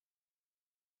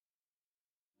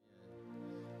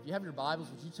If you have your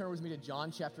Bibles, would you turn with me to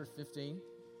John chapter 15?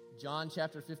 John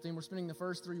chapter 15. We're spending the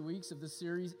first 3 weeks of this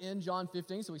series in John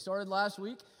 15. So we started last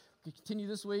week, we continue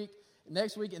this week,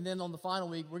 next week, and then on the final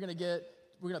week, we're going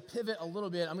to pivot a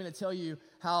little bit. I'm going to tell you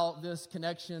how this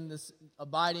connection, this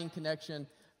abiding connection,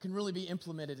 can really be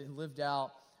implemented and lived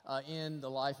out in the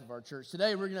life of our church.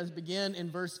 Today, we're going to begin in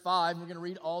verse 5. We're going to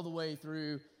read all the way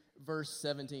through verse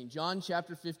 17. John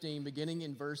chapter 15, beginning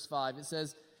in verse 5. It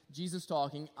says, Jesus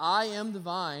talking, I am the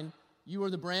vine, you are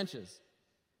the branches.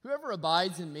 Whoever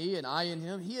abides in me and I in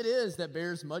him, he it is that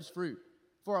bears much fruit.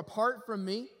 For apart from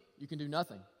me, you can do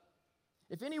nothing.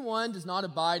 If anyone does not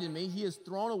abide in me, he is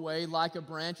thrown away like a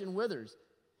branch and withers.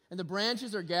 And the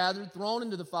branches are gathered, thrown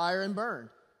into the fire, and burned.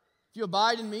 If you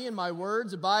abide in me and my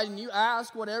words abide in you,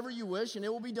 ask whatever you wish, and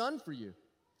it will be done for you.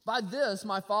 By this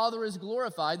my Father is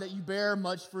glorified, that you bear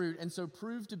much fruit, and so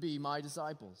prove to be my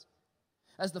disciples.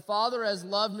 As the Father has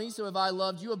loved me, so have I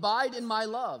loved you. Abide in my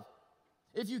love.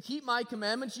 If you keep my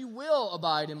commandments, you will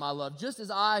abide in my love, just as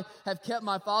I have kept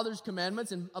my Father's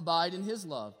commandments and abide in his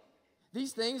love.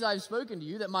 These things I have spoken to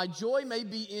you, that my joy may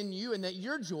be in you, and that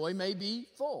your joy may be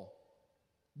full.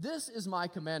 This is my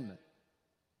commandment,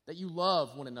 that you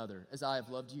love one another as I have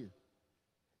loved you.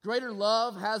 Greater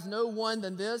love has no one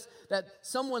than this, that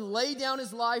someone lay down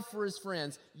his life for his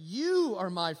friends. You are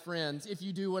my friends if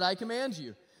you do what I command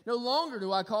you. No longer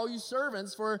do I call you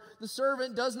servants, for the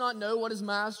servant does not know what his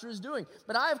master is doing.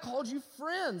 But I have called you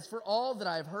friends, for all that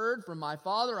I have heard from my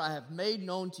Father I have made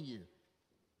known to you.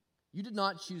 You did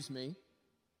not choose me,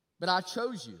 but I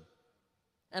chose you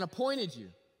and appointed you,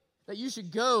 that you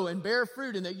should go and bear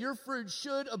fruit, and that your fruit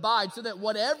should abide, so that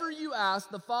whatever you ask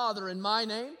the Father in my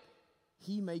name,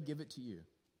 he may give it to you.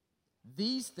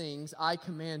 These things I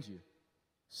command you,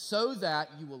 so that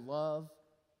you will love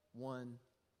one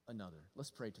another.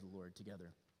 Let's pray to the Lord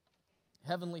together.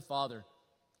 Heavenly Father,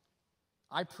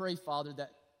 I pray, Father,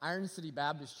 that Iron City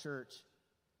Baptist Church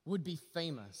would be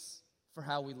famous for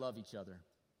how we love each other.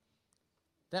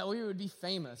 That we would be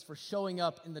famous for showing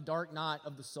up in the dark night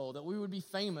of the soul. That we would be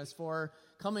famous for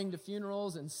coming to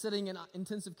funerals and sitting in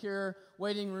intensive care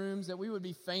waiting rooms. That we would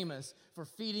be famous for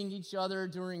feeding each other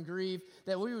during grief.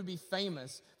 That we would be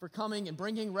famous for coming and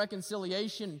bringing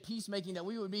reconciliation and peacemaking. That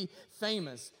we would be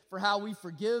famous for how we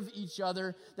forgive each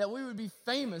other. That we would be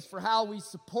famous for how we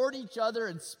support each other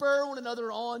and spur one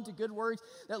another on to good works.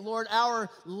 That, Lord, our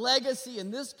legacy in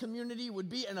this community would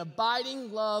be an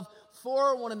abiding love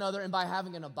for one another, and by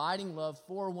having an abiding love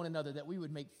for one another, that we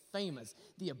would make famous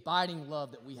the abiding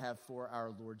love that we have for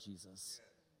our Lord Jesus.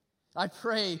 I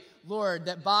pray, Lord,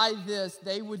 that by this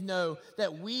they would know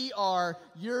that we are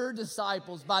your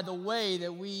disciples by the way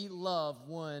that we love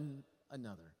one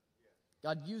another.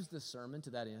 God, use this sermon to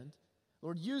that end.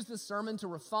 Lord, use this sermon to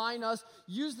refine us.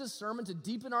 Use this sermon to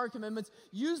deepen our commitments.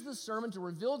 Use this sermon to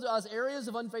reveal to us areas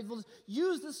of unfaithfulness.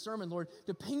 Use this sermon, Lord,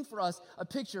 to paint for us a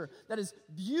picture that is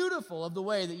beautiful of the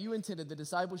way that you intended the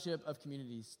discipleship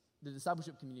community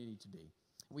to be.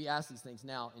 We ask these things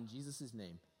now in Jesus'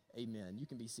 name. Amen. You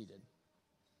can be seated.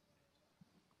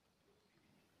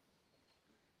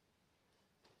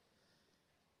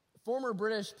 Former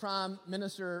British Prime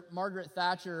Minister Margaret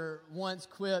Thatcher once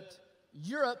quipped,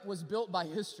 Europe was built by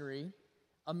history,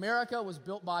 America was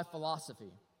built by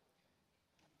philosophy.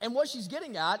 And what she's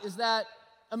getting at is that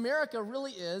America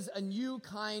really is a new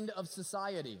kind of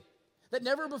society. That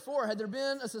never before had there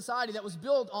been a society that was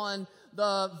built on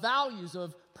the values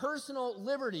of personal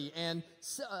liberty and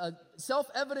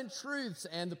self-evident truths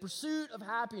and the pursuit of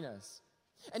happiness.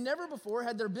 And never before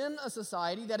had there been a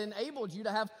society that enabled you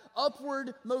to have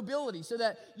upward mobility so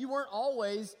that you weren't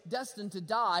always destined to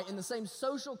die in the same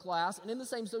social class and in the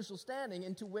same social standing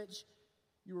into which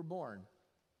you were born.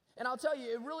 And I'll tell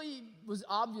you, it really was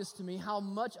obvious to me how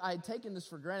much I had taken this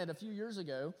for granted a few years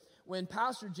ago when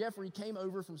Pastor Jeffrey came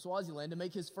over from Swaziland to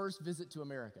make his first visit to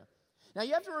America. Now,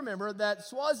 you have to remember that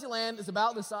Swaziland is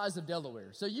about the size of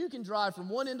Delaware. So you can drive from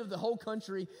one end of the whole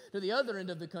country to the other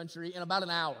end of the country in about an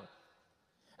hour.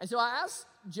 And so I asked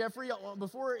Jeffrey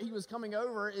before he was coming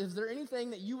over, is there anything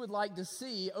that you would like to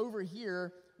see over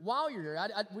here while you're here?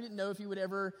 We didn't know if he would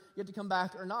ever get to come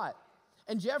back or not.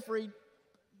 And Jeffrey,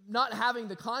 not having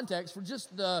the context for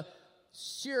just the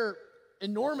sheer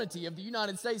enormity of the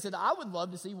United States, said, I would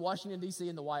love to see Washington, D.C.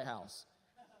 and the White House.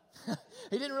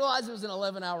 He didn't realize it was an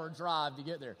 11-hour drive to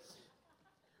get there.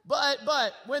 But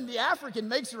when the African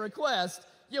makes a request,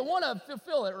 you want to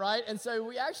fulfill it, right? And so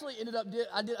we actually ended up,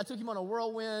 I took him on a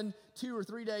whirlwind 2 or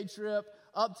 3 day trip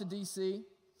up to D.C.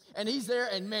 And he's there,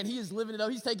 and man, he is living it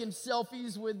up. He's taking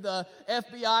selfies with the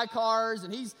FBI cars,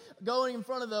 and he's going in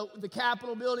front of the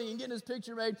Capitol building and getting his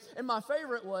picture made. And my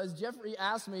favorite was, Jeffrey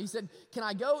asked me, he said, can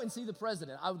I go and see the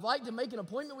president? I would like to make an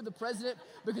appointment with the president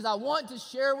because I want to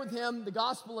share with him the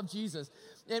gospel of Jesus.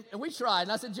 And we tried,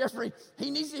 and I said, Jeffrey, he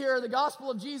needs to hear the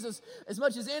gospel of Jesus as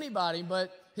much as anybody,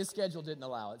 but his schedule didn't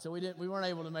allow it, so we weren't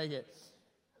able to make it.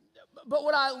 But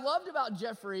what I loved about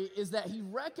Jeffrey is that he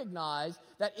recognized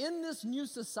that in this new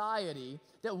society,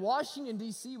 that Washington,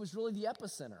 D.C. was really the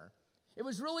epicenter. It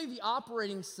was really the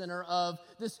operating center of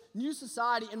this new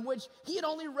society in which he had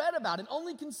only read about and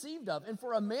only conceived of. And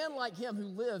for a man like him who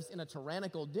lives in a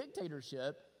tyrannical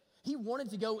dictatorship, he wanted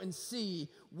to go and see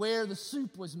where the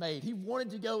soup was made. He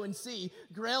wanted to go and see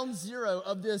ground zero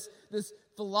of this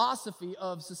philosophy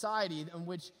of society in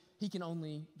which he can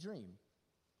only dream.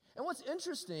 And what's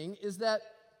interesting is that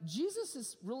Jesus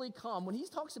has really come, when he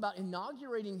talks about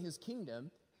inaugurating his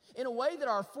kingdom, in a way that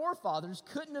our forefathers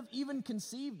couldn't have even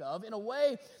conceived of, in a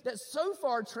way that so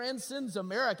far transcends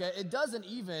America, it doesn't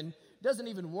even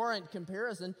warrant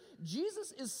comparison.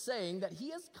 Jesus is saying that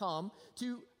he has come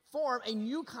to form a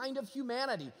new kind of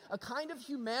humanity, a kind of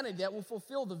humanity that will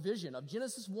fulfill the vision of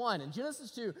Genesis 1 and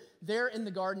Genesis 2 there in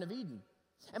the Garden of Eden.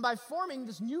 And by forming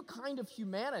this new kind of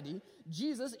humanity,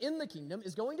 Jesus in the kingdom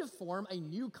is going to form a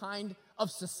new kind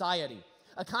of society.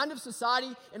 A kind of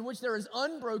society in which there is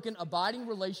unbroken, abiding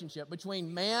relationship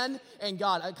between man and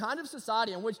God. A kind of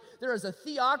society in which there is a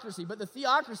theocracy, but the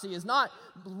theocracy is not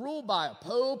ruled by a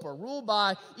pope or ruled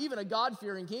by even a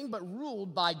God-fearing king, but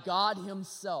ruled by God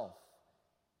himself.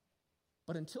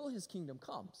 But until his kingdom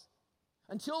comes,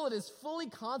 until it is fully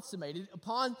consummated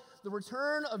upon the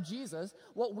return of Jesus,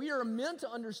 what we are meant to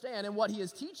understand and what he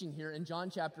is teaching here in John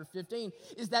chapter 15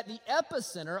 is that the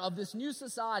epicenter of this new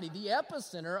society, the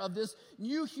epicenter of this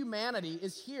new humanity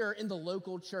is here in the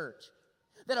local church.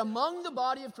 That among the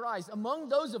body of Christ, among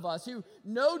those of us who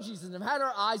know Jesus and have had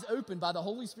our eyes opened by the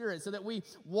Holy Spirit so that we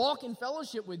walk in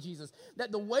fellowship with Jesus,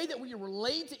 that the way that we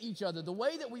relate to each other, the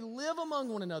way that we live among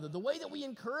one another, the way that we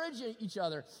encourage each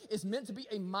other is meant to be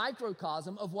a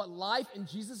microcosm of what life in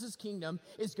Jesus' kingdom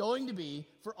is going to be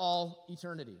for all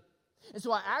eternity. And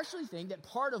so I actually think that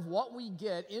part of what we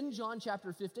get in John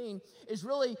chapter 15 is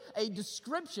really a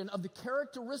description of the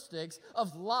characteristics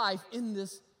of life in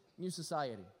this new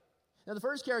society. Now, the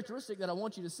first characteristic that I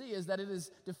want you to see is that it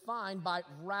is defined by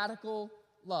radical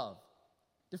love.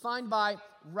 Defined by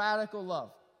radical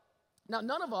love. Now,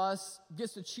 none of us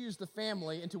gets to choose the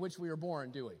family into which we are born,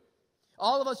 do we?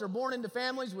 All of us are born into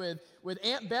families with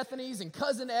Aunt Bethany's and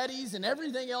Cousin Eddie's and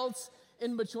everything else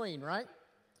in between, right?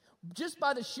 Just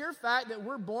by the sheer fact that we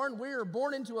are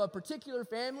born into a particular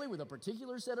family with a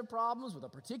particular set of problems, with a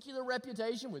particular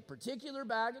reputation, with particular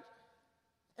baggage.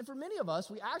 And for many of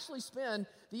us, we actually spend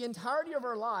the entirety of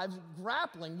our lives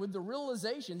grappling with the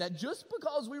realization that just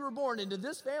because we were born into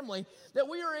this family, that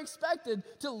we are expected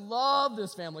to love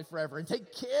this family forever and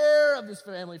take care of this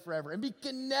family forever and be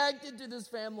connected to this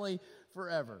family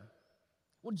forever.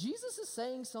 Well, Jesus is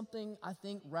saying something, I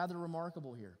think, rather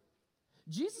remarkable here.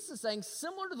 Jesus is saying,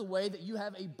 similar to the way that you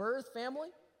have a birth family,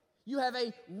 you have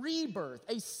a rebirth,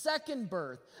 a second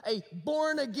birth, a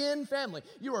born-again family.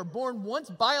 You are born once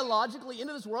biologically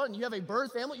into this world, and you have a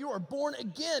birth family. You are born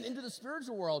again into the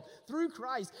spiritual world through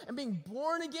Christ. And being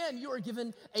born again, you are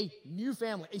given a new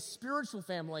family, a spiritual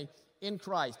family in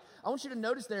Christ. I want you to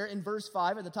notice there in verse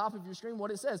 5 at the top of your screen what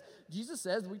it says. Jesus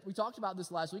says, we talked about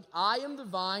this last week, I am the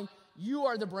vine, you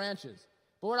are the branches.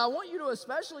 But what I want you to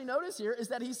especially notice here is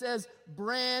that he says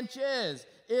branches.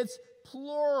 It's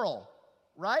plural.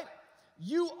 Right?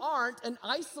 You aren't an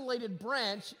isolated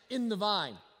branch in the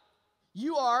vine.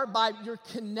 You are, by your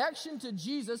connection to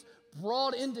Jesus,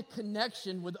 brought into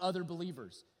connection with other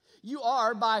believers. You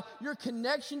are, by your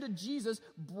connection to Jesus,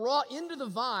 brought into the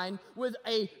vine with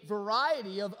a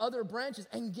variety of other branches.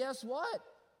 And guess what?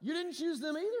 You didn't choose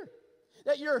them either.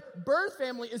 That your birth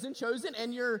family isn't chosen,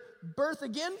 and your birth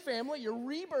again family, your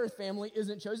rebirth family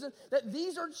isn't chosen. That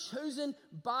these are chosen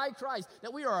by Christ.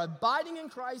 That we are abiding in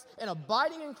Christ, and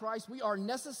abiding in Christ, we are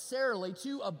necessarily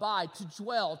to abide, to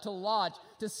dwell, to lodge,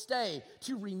 to stay,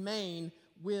 to remain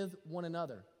with one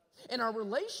another. And our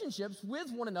relationships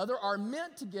with one another are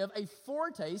meant to give a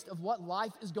foretaste of what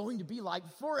life is going to be like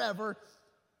forever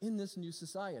in this new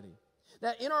society.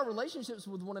 That in our relationships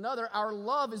with one another, our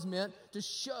love is meant to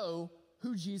show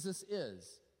who Jesus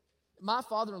is. My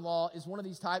father-in-law is one of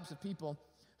these types of people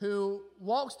who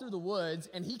walks through the woods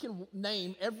and he can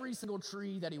name every single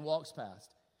tree that he walks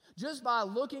past. Just by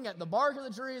looking at the bark of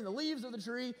the tree and the leaves of the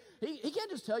tree, he can't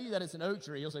just tell you that it's an oak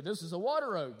tree. He'll say, this is a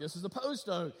water oak, this is a post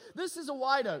oak, this is a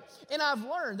white oak. And I've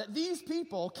learned that these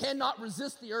people cannot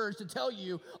resist the urge to tell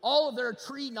you all of their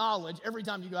tree knowledge every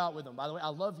time you go out with them. By the way, I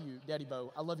love you, Daddy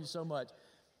Bo. I love you so much.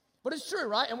 But it's true,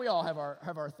 right? And we all have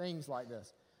our things like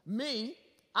this. Me,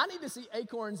 I need to see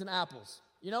acorns and apples.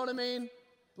 You know what I mean?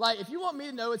 Like, if you want me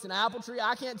to know it's an apple tree,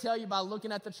 I can't tell you by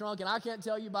looking at the trunk, and I can't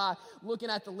tell you by looking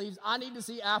at the leaves. I need to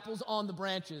see apples on the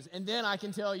branches, and then I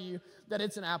can tell you that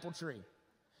it's an apple tree.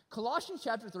 Colossians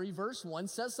chapter 3, verse 1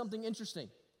 says something interesting.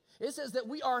 It says that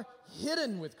we are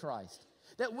hidden with Christ,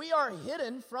 that we are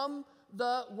hidden from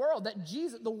the world, that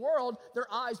the world, their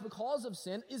eyes, because of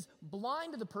sin, is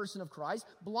blind to the person of Christ,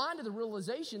 blind to the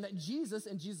realization that Jesus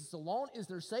and Jesus alone is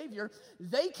their Savior.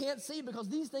 They can't see because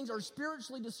these things are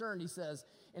spiritually discerned, he says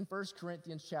in 1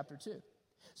 Corinthians chapter 2.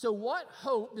 So what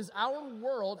hope does our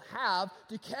world have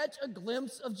to catch a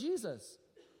glimpse of Jesus?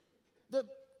 The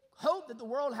hope that the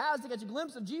world has to catch a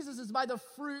glimpse of Jesus is by the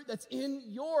fruit that's in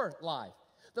your life.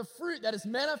 The fruit that is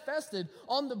manifested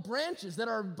on the branches that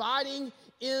are abiding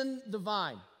in the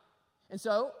vine. And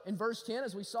so, in verse 10,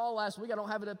 as we saw last week, I don't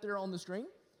have it up there on the screen.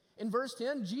 In verse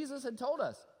 10, Jesus had told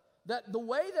us that the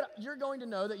way that you're going to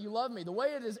know that you love me, the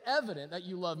way it is evident that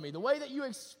you love me, the way that you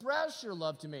express your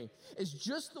love to me, is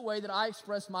just the way that I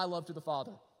express my love to the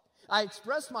Father. I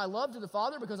expressed my love to the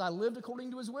Father because I lived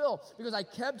according to his will, because I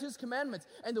kept his commandments.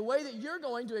 And the way that you're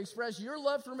going to express your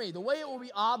love for me, the way it will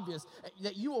be obvious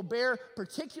that you will bear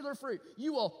particular fruit,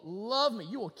 you will love me,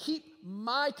 you will keep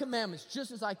my commandments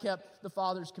just as I kept the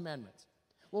Father's commandments.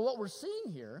 Well, what we're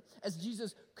seeing here as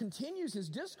Jesus continues his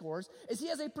discourse is he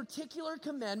has a particular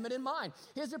commandment in mind.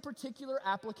 He has a particular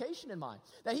application in mind.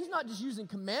 That he's not just using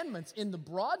commandments in the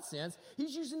broad sense,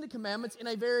 he's using the commandments in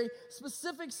a very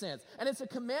specific sense. And it's a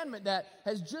commandment that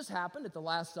has just happened at the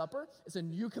Last Supper. It's a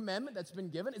new commandment that's been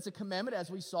given. It's a commandment,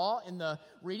 as we saw in the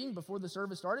reading before the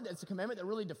service started, it's a commandment that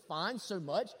really defines so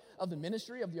much of the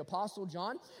ministry of the Apostle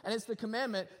John. And it's the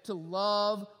commandment to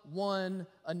love one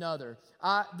another.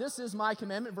 This is my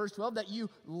commandment, verse 12, that you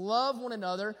love one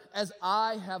another as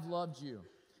I have loved you.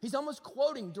 He's almost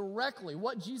quoting directly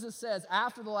what Jesus says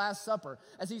after the Last Supper,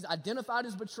 as he's identified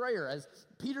his betrayer, as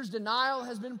Peter's denial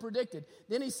has been predicted.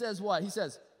 Then he says what? He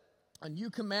says, a new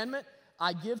commandment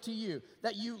I give to you,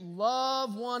 that you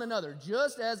love one another,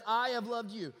 just as I have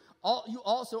loved you. You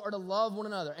also are to love one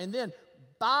another. And then,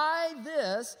 by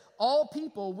this, all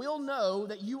people will know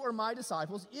that you are my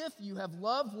disciples if you have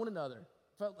loved one another,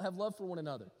 have love for one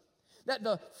another. That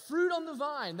the fruit on the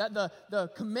vine, that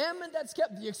the commandment that's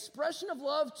kept, the expression of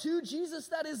love to Jesus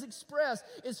that is expressed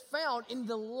is found in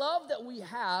the love that we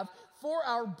have for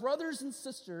our brothers and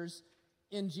sisters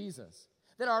in Jesus.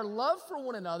 That our love for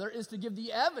one another is to give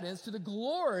the evidence to the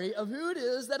glory of who it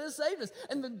is that has saved us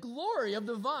and the glory of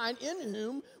the vine in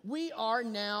whom we are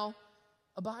now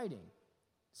abiding.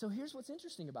 So here's what's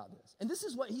interesting about this. And this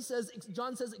is what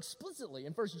John says explicitly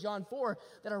in 1 John 4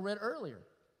 that I read earlier.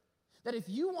 That if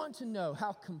you want to know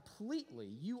how completely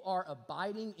you are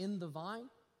abiding in the vine,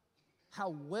 how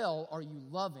well are you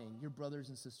loving your brothers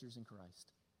and sisters in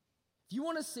Christ? If you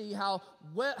want to see how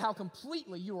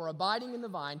completely you are abiding in the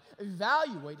vine,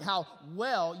 evaluate how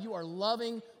well you are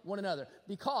loving one another.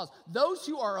 Because those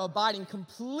who are abiding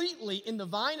completely in the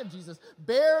vine of Jesus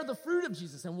bear the fruit of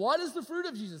Jesus. And what is the fruit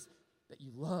of Jesus? That you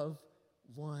love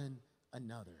one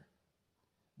another.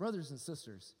 Brothers and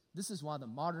sisters, this is why the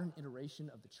modern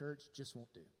iteration of the church just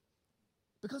won't do.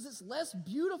 Because it's less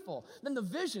beautiful than the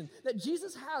vision that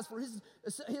Jesus has for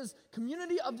his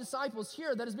community of disciples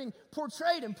here that is being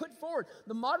portrayed and put forward.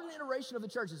 The modern iteration of the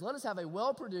church is let us have a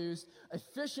well-produced,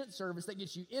 efficient service that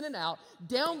gets you in and out,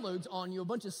 downloads on you a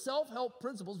bunch of self-help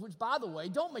principles, which, by the way,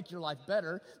 don't make your life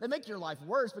better. They make your life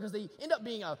worse because they end up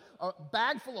being a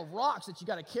bag full of rocks that you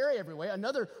got to carry everywhere.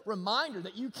 Another reminder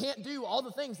that you can't do all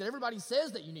the things that everybody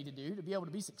says that you need to do to be able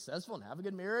to be successful and have a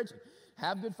good marriage and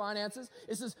have good finances.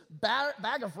 It's this bag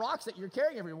of rocks that you're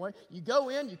carrying everywhere. You go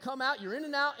in, you come out, you're in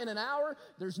and out in an hour.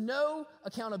 There's no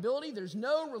accountability. There's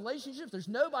no relationships. There's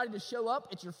nobody to show up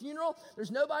at your funeral. There's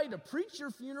nobody to preach your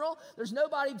funeral. There's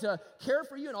nobody to care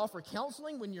for you and offer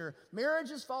counseling when your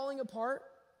marriage is falling apart.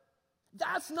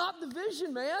 That's not the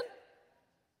vision, man.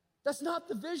 That's not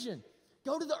the vision.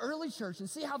 Go to the early church and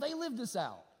see how they live this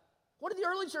out. What did the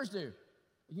early church do?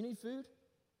 You need food?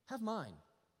 Have mine.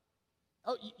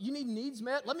 Oh, you need needs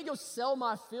met? Let me go sell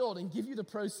my field and give you the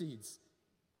proceeds.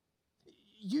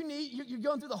 You're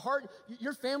going through the heart.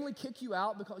 Your family kick you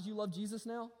out because you love Jesus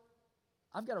now?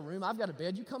 I've got a room. I've got a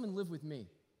bed. You come and live with me.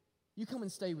 You come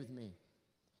and stay with me.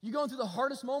 You're going through the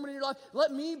hardest moment in your life?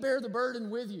 Let me bear the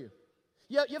burden with you.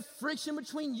 You have friction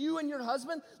between you and your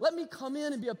husband? Let me come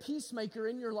in and be a peacemaker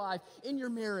in your life, in your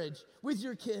marriage, with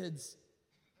your kids.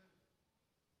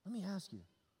 Let me ask you,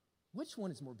 which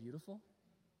one is more beautiful?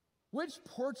 Which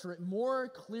portrait more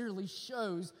clearly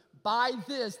shows, by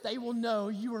this they will know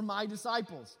you are my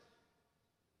disciples?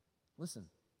 Listen,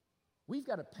 we've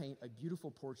got to paint a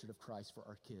beautiful portrait of Christ for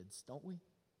our kids, don't we?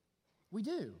 We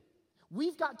do.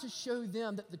 We've got to show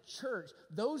them that the church,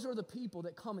 those are the people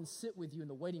that come and sit with you in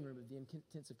the waiting room of the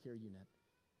intensive care unit.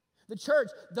 The church,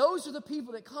 those are the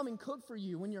people that come and cook for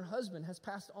you when your husband has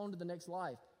passed on to the next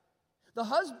life.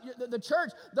 The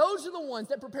church, those are the ones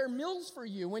that prepare meals for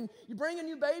you when you bring a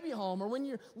new baby home or when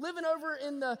you're living over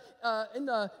in the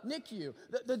NICU.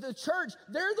 The church,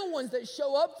 they're the ones that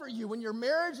show up for you when your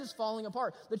marriage is falling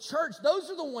apart. The church,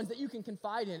 those are the ones that you can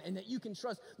confide in and that you can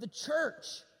trust. The church.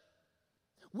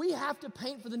 We have to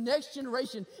paint for the next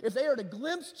generation, if they are to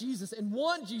glimpse Jesus and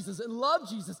want Jesus and love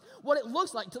Jesus, what it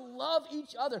looks like to love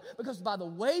each other. Because by the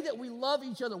way that we love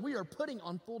each other, we are putting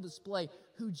on full display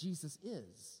who Jesus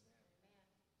is.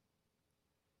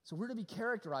 So we're to be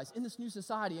characterized in this new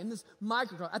society, in this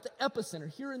microcosm, at the epicenter,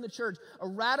 here in the church, a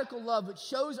radical love which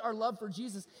shows our love for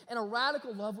Jesus, and a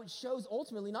radical love which shows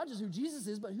ultimately not just who Jesus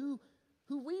is, but who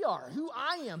we are, who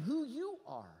I am, who you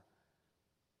are.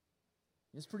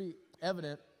 It's pretty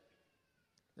evident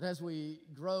that as we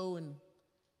grow and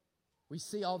we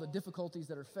see all the difficulties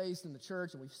that are faced in the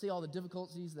church, and we see all the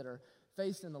difficulties that are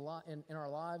faced in our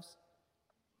lives,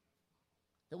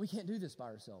 that we can't do this by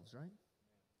ourselves, right?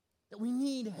 That we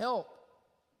need help.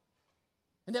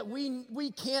 And that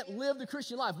we can't live the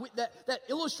Christian life. That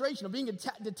illustration of being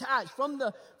detached from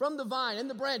the vine and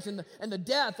the branch and the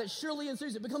death that surely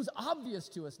ensues, it becomes obvious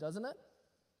to us, doesn't it?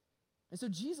 And so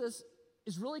Jesus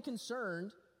is really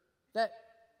concerned that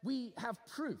we have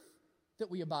proof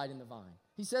that we abide in the vine.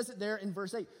 He says it there in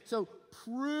verse 8. So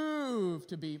prove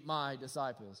to be my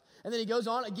disciples. And then he goes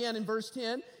on again in verse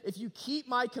 10. If you keep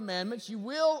my commandments, you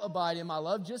will abide in my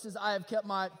love, just as I have kept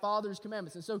my Father's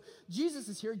commandments. And so Jesus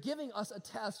is here giving us a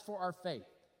test for our faith.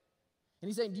 And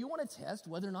he's saying, do you want to test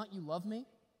whether or not you love me?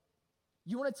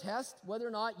 You want to test whether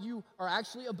or not you are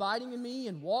actually abiding in me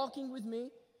and walking with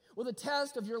me? Well, the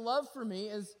test of your love for me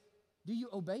is, do you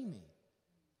obey me?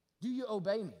 Do you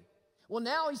obey me? Well,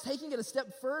 now he's taking it a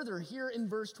step further here in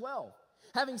verse 12.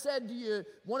 Having said, do you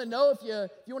want to know if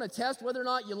you want to test whether or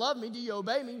not you love me? Do you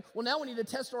obey me? Well, now we need to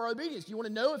test our obedience. Do you want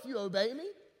to know if you obey me?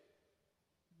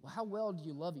 Well, how well do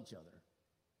you love each other?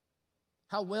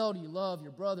 How well do you love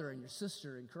your brother and your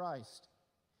sister in Christ?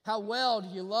 How well do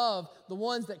you love the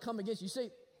ones that come against you? See,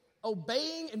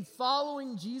 obeying and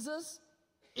following Jesus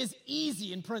is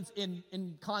easy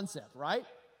in concept, right?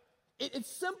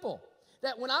 It's simple.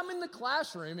 That when I'm in the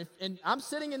classroom and I'm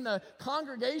sitting in the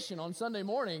congregation on Sunday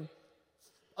morning,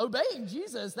 obeying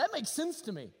Jesus, that makes sense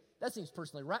to me. That seems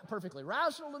perfectly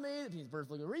rational to me. That seems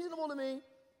perfectly reasonable to me.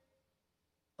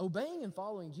 Obeying and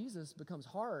following Jesus becomes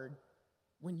hard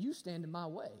when you stand in my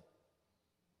way.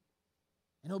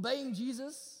 And obeying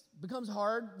Jesus becomes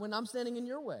hard when I'm standing in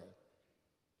your way.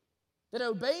 That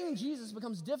obeying Jesus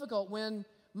becomes difficult when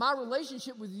my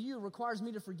relationship with you requires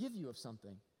me to forgive you of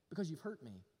something because you've hurt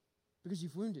me, because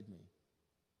you've wounded me.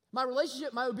 My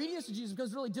obedience to Jesus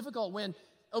becomes really difficult when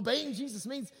obeying Jesus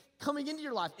means coming into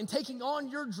your life and taking on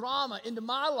your drama into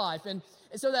my life and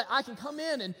so that I can come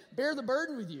in and bear the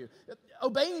burden with you.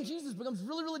 Obeying Jesus becomes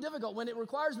really, really difficult when it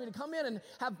requires me to come in and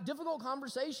have difficult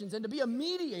conversations and to be a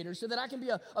mediator so that I can be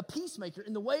a peacemaker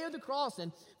in the way of the cross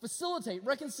and facilitate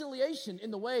reconciliation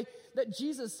in the way that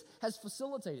Jesus has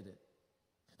facilitated it.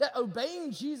 That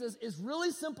obeying Jesus is really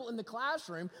simple in the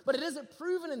classroom, but it isn't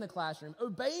proven in the classroom.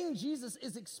 Obeying Jesus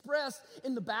is expressed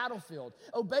in the battlefield.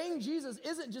 Obeying Jesus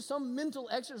isn't just some mental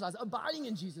exercise. Abiding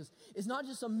in Jesus is not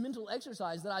just some mental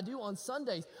exercise that I do on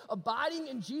Sundays. Abiding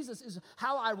in Jesus is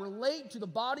how I relate to the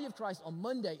body of Christ on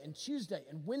Monday and Tuesday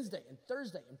and Wednesday and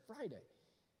Thursday and Friday.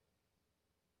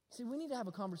 See, we need to have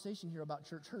a conversation here about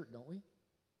church hurt, don't we?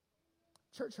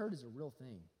 Church hurt is a real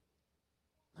thing.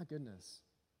 My goodness.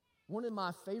 One of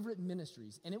my favorite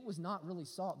ministries, and it was not really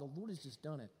sought, the Lord has just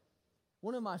done it.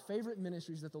 One of my favorite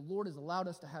ministries that the Lord has allowed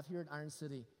us to have here at Iron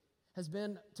City has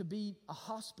been to be a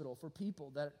hospital for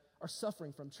people that are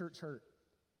suffering from church hurt.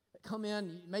 Come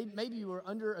in, maybe you were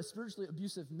under a spiritually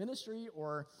abusive ministry,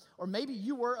 or maybe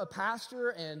you were a pastor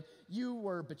and you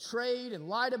were betrayed and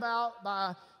lied about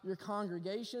by your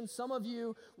congregation. Some of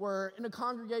you were in a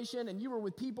congregation and you were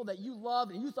with people that you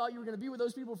loved and you thought you were going to be with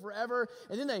those people forever,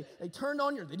 and then they turned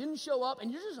on you, they didn't show up,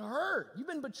 and you're just hurt. You've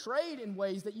been betrayed in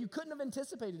ways that you couldn't have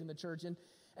anticipated in the church,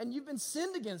 and you've been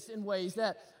sinned against in ways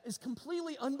that is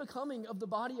completely unbecoming of the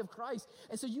body of Christ.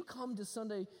 And so you come to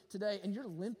Sunday today and you're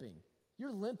limping.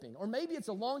 You're limping. Or maybe it's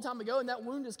a long time ago and that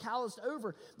wound is calloused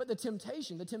over. But the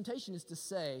temptation is to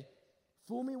say,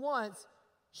 fool me once,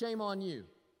 shame on you.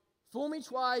 Fool me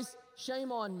twice,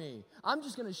 shame on me. I'm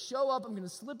just going to show up. I'm going to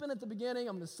slip in at the beginning.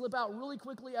 I'm going to slip out really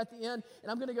quickly at the end.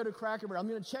 And I'm going to go to Cracker Barrel. I'm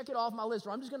going to check it off my list.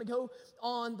 Or I'm just going to go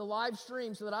on the live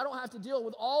stream so that I don't have to deal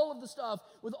with all of the stuff,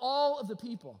 with all of the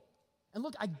people. And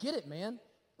look, I get it, man.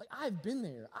 Like, I've been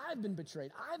there. I've been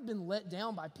betrayed. I've been let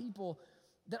down by people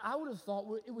that I would have thought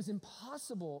it was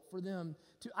impossible for them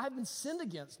to. I've been sinned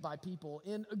against by people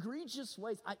in egregious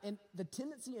ways. And the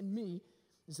tendency in me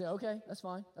is to say, okay, that's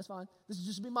fine. This is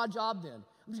just to be my job then.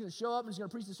 I'm just going to show up, I'm just going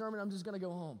to preach the sermon, I'm just going to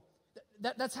go home.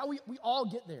 That's how we all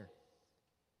get there.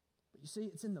 But you see,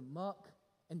 it's in the muck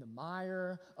and the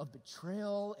mire of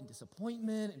betrayal and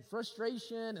disappointment and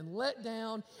frustration and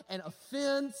letdown and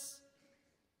offense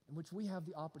in which we have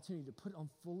the opportunity to put on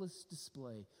fullest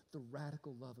display the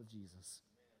radical love of Jesus.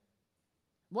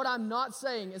 What I'm not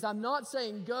saying is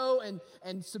go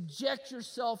and subject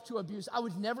yourself to abuse. I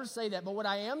would never say that. But what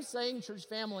I am saying, church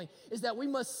family, is that we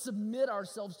must submit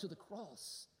ourselves to the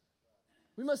cross.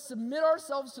 We must submit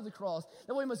ourselves to the cross.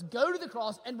 That we must go to the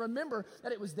cross and remember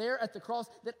that it was there at the cross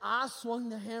that I swung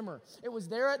the hammer. It was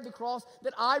there at the cross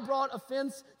that I brought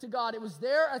offense to God. It was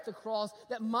there at the cross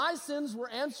that my sins were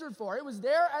answered for. It was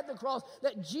there at the cross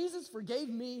that Jesus forgave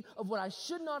me of what I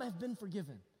should not have been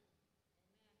forgiven.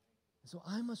 So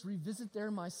I must revisit there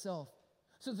myself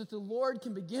so that the Lord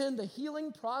can begin the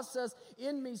healing process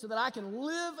in me so that I can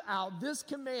live out this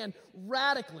command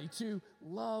radically to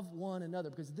love one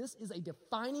another, because this is a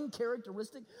defining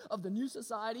characteristic of the new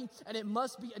society, and it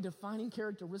must be a defining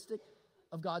characteristic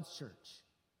of God's church.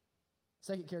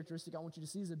 Second characteristic I want you to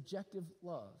see is objective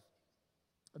love.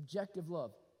 Objective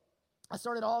love. I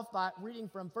started off by reading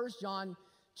from 1 John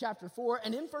chapter 4,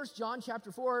 and in 1 John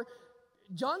chapter 4,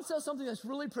 John says something that's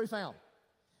really profound.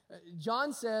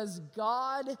 John says,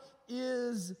 God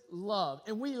is love.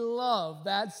 And we love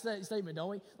that statement, don't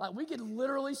we? Like, we could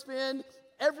literally spend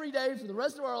every day for the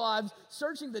rest of our lives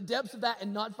searching the depths of that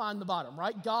and not find the bottom,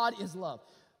 right? God is love.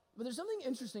 But there's something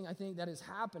interesting, I think, that is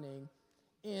happening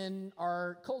in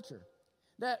our culture.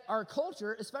 That our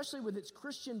culture, especially with its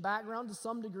Christian background to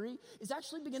some degree, is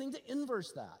actually beginning to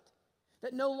inverse that.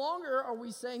 That no longer are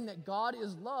we saying that God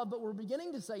is love, but we're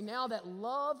beginning to say now that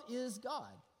love is God.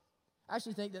 I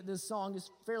actually think that this song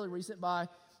is fairly recent by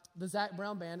the Zac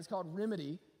Brown Band. It's called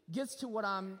Remedy. Gets to what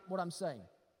I'm saying.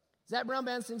 Zac Brown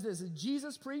Band sings this: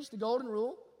 Jesus preached the golden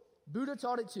rule. Buddha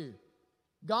taught it too.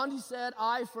 Gandhi said,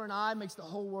 eye for an eye makes the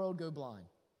whole world go blind.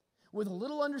 With a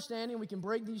little understanding, we can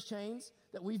break these chains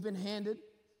that we've been handed.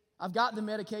 I've got the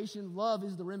medication. Love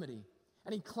is the remedy.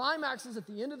 And he climaxes at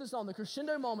the end of the song, the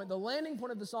crescendo moment, the landing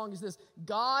point of the song is this: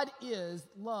 God is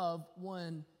love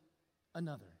one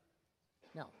another.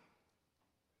 Now,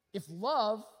 if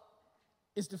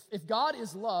God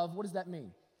is love, what does that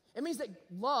mean? It means that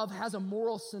love has a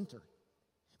moral center.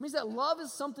 It means that love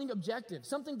is something objective,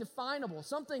 something definable,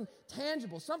 something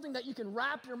tangible, something that you can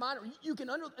wrap your mind, or you can,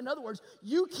 in other words,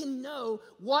 you can know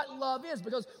what love is,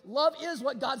 because love is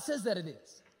what God says that it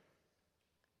is.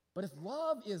 But if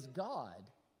love is God,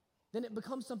 then it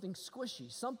becomes something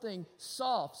squishy, something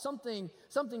soft, something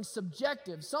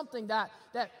subjective, something that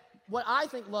what I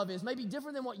think love is may be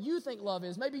different than what you think love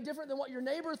is, may be different than what your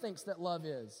neighbor thinks that love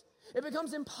is. It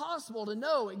becomes impossible to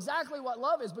know exactly what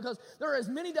love is, because there are as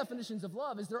many definitions of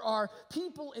love as there are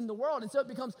people in the world. And so it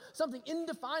becomes something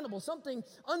indefinable, something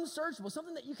unsearchable,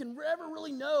 something that you can never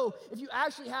really know if you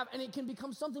actually have, and it can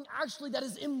become something actually that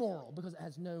is immoral because it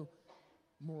has no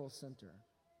moral center.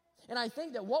 And I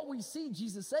think that what we see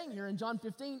Jesus saying here in John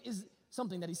 15 is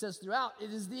something that he says throughout.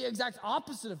 It is the exact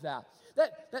opposite of that.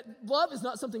 That love is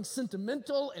not something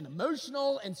sentimental and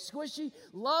emotional and squishy.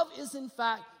 Love is, in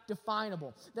fact,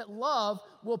 definable. That love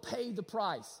will pay the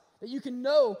price. That you can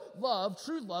know love,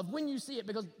 true love, when you see it,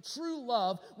 because true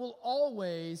love will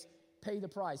always pay the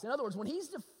price. In other words, when he's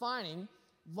defining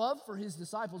love for his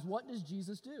disciples, what does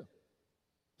Jesus do?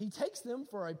 He takes them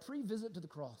for a pre-visit to the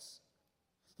cross.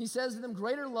 He says to them,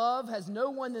 greater love has no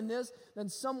one than this, than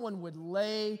someone would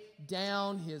lay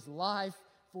down his life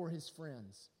for his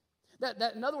friends.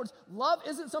 That in other words, love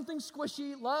isn't something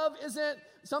squishy. Love isn't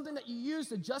something that you use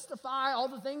to justify all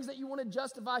the things that you want to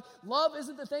justify. Love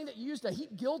isn't the thing that you use to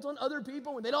heap guilt on other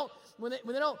people when they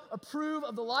don't approve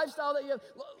of the lifestyle that you have.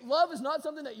 Love is not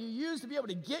something that you use to be able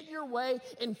to get your way.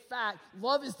 In fact,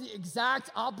 love is the exact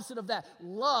opposite of that.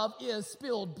 Love is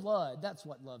spilled blood. That's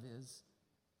what love is.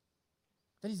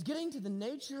 That he's getting to the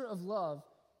nature of love.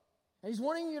 And he's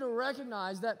wanting you to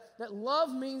recognize that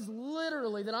love means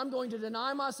literally that I'm going to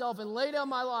deny myself and lay down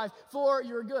my life for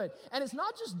your good. And it's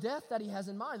not just death that he has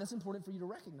in mind. That's important for you to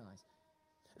recognize.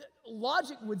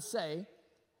 Logic would say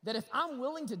that if I'm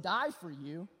willing to die for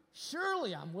you,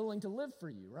 surely I'm willing to live for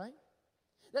you, right?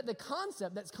 That the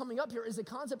concept that's coming up here is a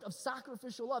concept of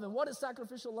sacrificial love. And what is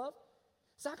sacrificial love?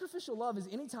 Sacrificial love is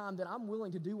any time that I'm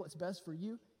willing to do what's best for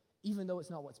you, even though it's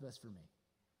not what's best for me.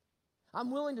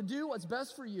 I'm willing to do what's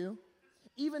best for you,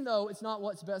 even though it's not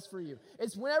what's best for you.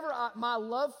 It's whenever my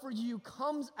love for you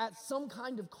comes at some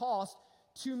kind of cost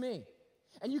to me.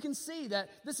 And you can see that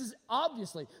this is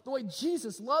obviously the way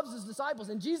Jesus loves his disciples.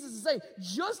 And Jesus is saying,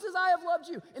 just as I have loved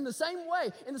you, in the same way,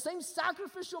 in the same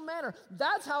sacrificial manner,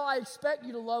 that's how I expect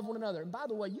you to love one another. And by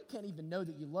the way, you can't even know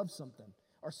that you love something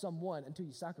or someone until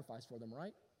you sacrifice for them,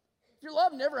 right? If your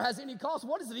love never has any cost,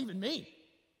 what does it even mean?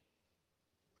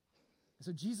 And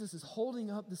so Jesus is holding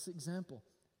up this example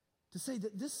to say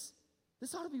that this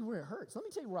ought to be where it hurts. Let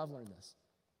me tell you where I've learned this.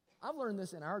 I've learned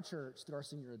this in our church through our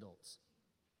senior adults.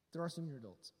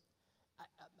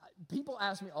 People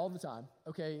ask me all the time,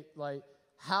 okay, like,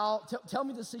 tell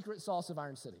me the secret sauce of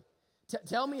Iron City.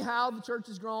 Tell me how the church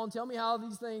has grown. Tell me how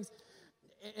these things.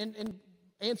 And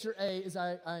answer A is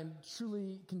I'm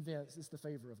truly convinced it's the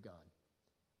favor of God.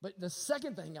 But the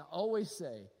second thing I always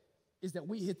say is that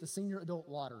we hit the senior adult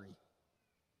lottery.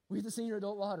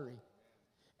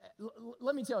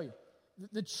 Let me tell you,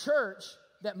 the church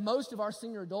that most of our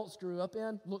senior adults grew up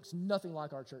in looks nothing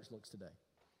like our church looks today.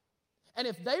 And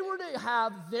if they were to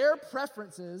have their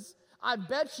preferences, I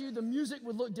bet you the music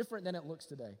would look different than it looks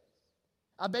today.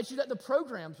 I bet you that the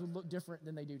programs would look different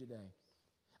than they do today.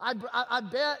 I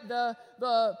bet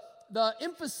the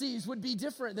emphases would be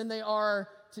different than they are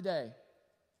today.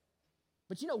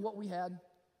 But you know what we had?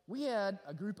 We had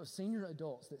a group of senior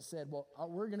adults that said, well,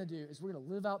 what we're going to do is we're going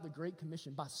to live out the Great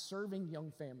Commission by serving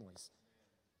young families.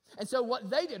 And so what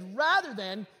they did, rather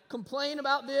than complain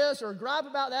about this or gripe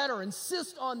about that or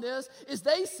insist on this, is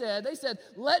they said,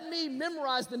 let me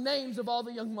memorize the names of all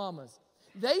the young mamas.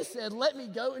 They said, let me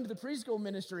go into the preschool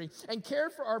ministry and care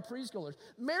for our preschoolers.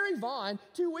 Mary Vaughn,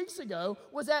 2 weeks ago,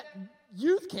 was at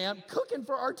youth camp cooking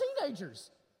for our teenagers.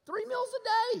 3 meals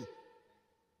a day.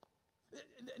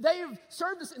 They have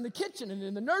served us in the kitchen and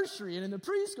in the nursery and in the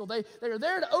preschool. They are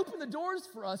there to open the doors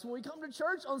for us when we come to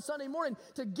church on Sunday morning,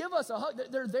 to give us a hug.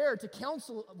 They're there to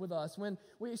counsel with us when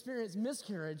we experience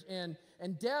miscarriage and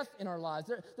death in our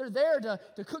lives. They're there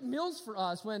to cook meals for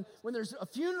us when there's a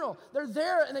funeral. They're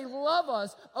there and they love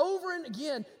us over and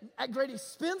again at great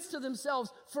expense to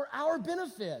themselves for our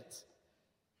benefit.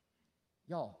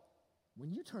 Y'all,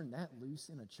 when you turn that loose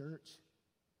in a church,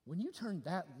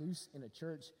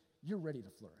 you're ready to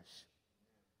flourish.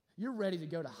 You're ready to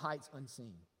go to heights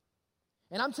unseen.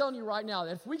 And I'm telling you right now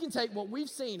that if we can take what we've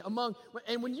seen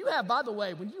and when you have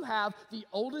the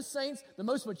oldest saints, the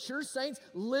most mature saints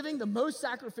living the most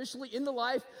sacrificially in the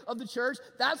life of the church,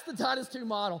 that's the Titus II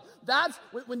model. That's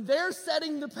when they're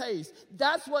setting the pace.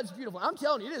 That's what's beautiful. I'm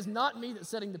telling you, it is not me that's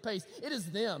setting the pace. It is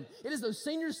them. It is those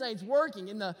senior saints working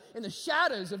in the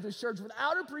shadows of this church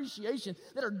without appreciation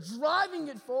that are driving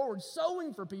it forward,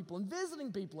 sowing for people and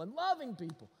visiting people and loving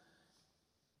people.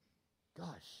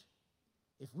 Gosh.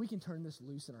 If we can turn this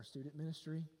loose in our student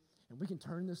ministry, and we can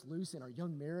turn this loose in our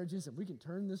young marriages, and we can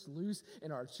turn this loose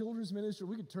in our children's ministry,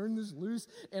 we can turn this loose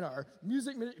in our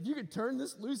music ministry, if you can turn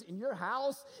this loose in your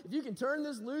house, if you can turn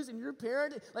this loose in your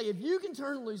parent, like if you can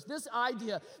turn loose this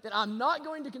idea that I'm not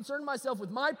going to concern myself with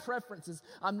my preferences,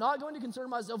 I'm not going to concern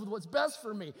myself with what's best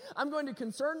for me, I'm going to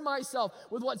concern myself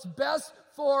with what's best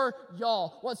for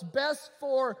y'all, what's best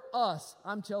for us.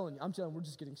 I'm telling you, we're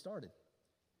just getting started.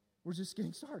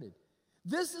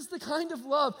 This is the kind of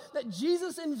love that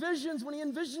Jesus envisions when he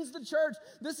envisions the church.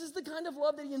 This is the kind of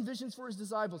love that he envisions for his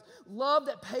disciples. Love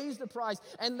that pays the price,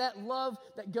 and that love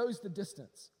that goes the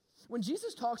distance. When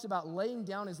Jesus talks about laying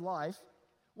down his life,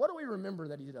 what do we remember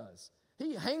that he does?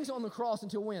 He hangs on the cross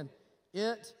until when?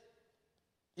 It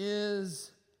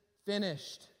is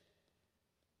finished.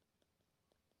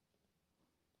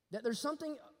 That there's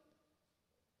something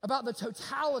about the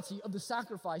totality of the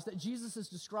sacrifice that Jesus is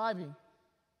describing.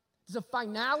 There's a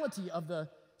finality of the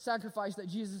sacrifice that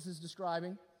Jesus is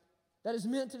describing that is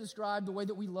meant to describe the way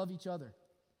that we love each other.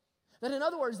 That in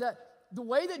other words, that the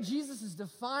way that Jesus is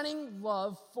defining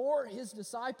love for his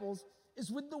disciples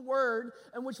is with the word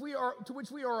to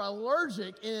which we are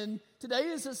allergic in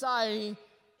today's society,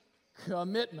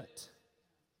 commitment.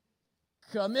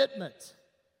 Commitment.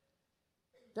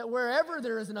 That wherever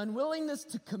there is an unwillingness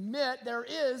to commit, there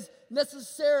is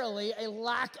necessarily a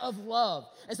lack of love.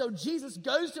 And so Jesus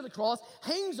goes to the cross,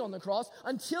 hangs on the cross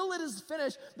until it is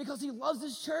finished because he loves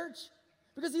his church.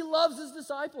 Because he loves his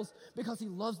disciples, because he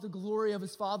loves the glory of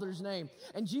his Father's name.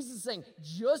 And Jesus is saying,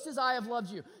 just as I have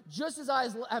loved you, just as I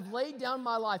have laid down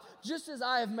my life, just as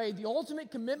I have made the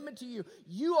ultimate commitment to you,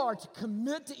 you are to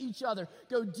commit to each other,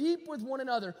 go deep with one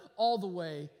another all the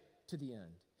way to the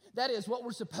end. That is, what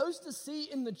we're supposed to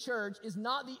see in the church is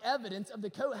not the evidence of the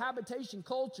cohabitation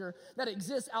culture that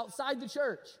exists outside the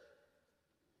church.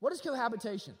 What does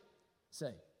cohabitation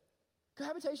say?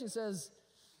 Cohabitation says,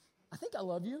 I think I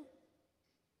love you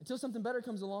until something better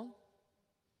comes along.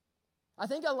 I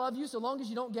think I love you so long as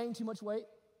you don't gain too much weight.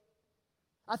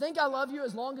 I think I love you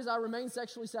as long as I remain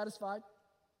sexually satisfied.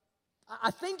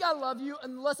 I think I love you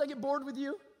unless I get bored with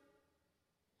you.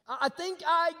 I think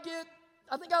I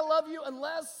love you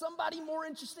unless somebody more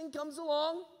interesting comes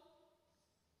along.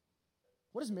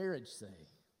 What does marriage say?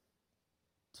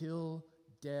 Till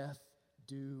death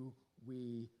do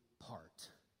we part.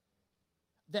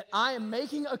 That I am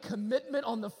making a commitment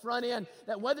on the front end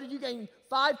that whether you gain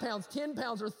 5 pounds, 10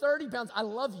 pounds, or 30 pounds, I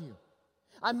love you.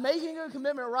 I'm making a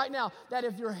commitment right now that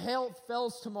if your health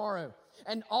fails tomorrow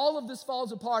and all of this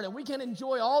falls apart and we can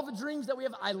enjoy all the dreams that we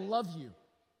have, I love you.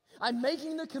 I'm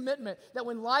making the commitment that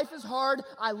when life is hard,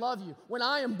 I love you. When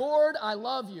I am bored, I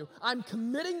love you. I'm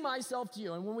committing myself to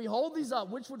you. And when we hold these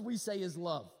up, which would we say is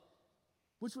love?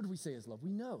 Which would we say is love?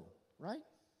 We know, right?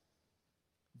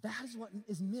 That is what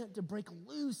is meant to break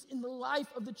loose in the life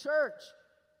of the church.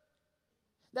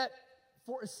 That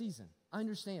for a season, I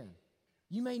understand,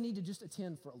 you may need to just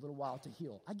attend for a little while to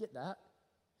heal. I get that.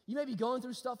 You may be going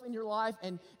through stuff in your life,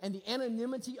 and the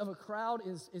anonymity of a crowd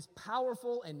is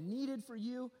powerful and needed for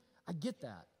you. I get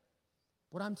that.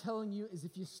 What I'm telling you is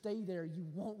if you stay there, you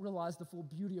won't realize the full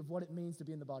beauty of what it means to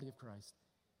be in the body of Christ.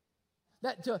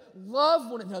 That to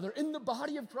love one another in the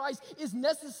body of Christ is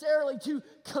necessarily to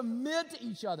commit to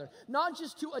each other, not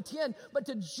just to attend, but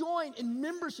to join in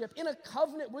membership, in a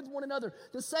covenant with one another,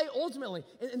 to say ultimately,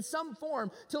 in some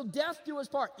form, till death do us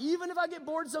part. Even if I get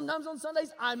bored sometimes on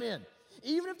Sundays, I'm in.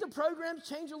 Even if the programs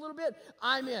change a little bit,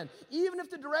 I'm in. Even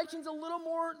if the direction's a little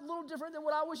different than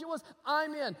what I wish it was,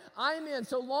 I'm in. I'm in.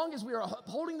 So long as we are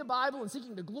holding the Bible and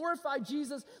seeking to glorify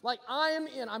Jesus, like I am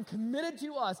in. I'm committed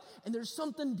to us. And there's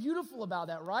something beautiful about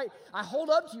that, right? I hold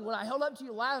up to you when I held up to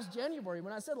you last January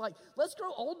when I said, let's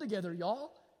grow old together,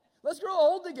 y'all. Let's grow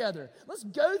old together. Let's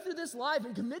go through this life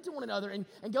and commit to one another and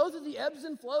go through the ebbs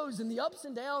and flows and the ups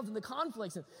and downs and the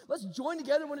conflicts. And let's join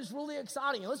together when it's really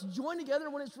exciting. And let's join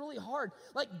together when it's really hard.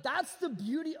 That's the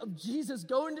beauty of Jesus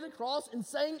going to the cross and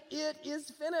saying, it is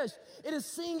finished. It is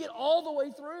seeing it all the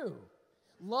way through.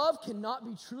 Love cannot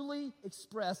be truly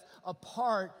expressed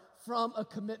apart from a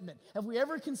commitment. Have we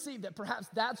ever conceived that perhaps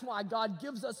that's why God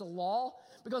gives us a law?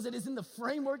 Because it is in the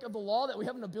framework of the law that we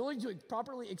have an ability to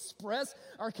properly express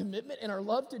our commitment and our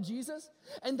love to Jesus.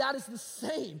 And that is the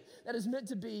same that is meant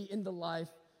to be in the life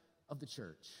of the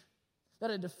church.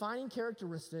 That a defining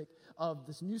characteristic of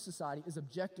this new society is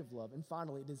objective love. And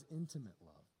finally, it is intimate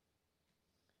love.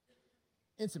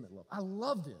 Intimate love. I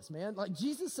love this, man.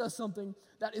 Jesus says something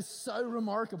that is so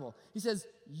remarkable. He says,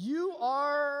 you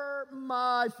are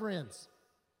my friends.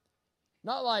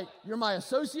 Not like you're my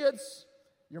associates,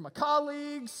 you're my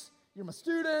colleagues, you're my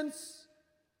students.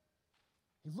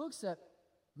 He looks at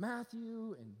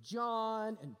Matthew and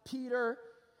John and Peter.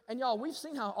 And y'all, we've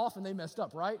seen how often they messed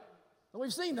up, right?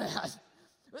 We've seen that.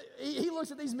 He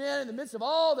looks at these men in the midst of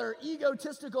all their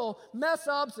egotistical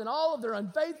mess-ups and all of their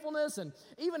unfaithfulness and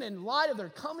even in light of their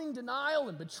coming denial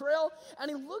and betrayal, and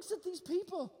he looks at these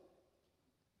people.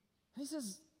 And he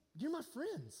says, you're my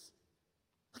friends.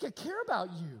 I care about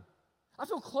you. I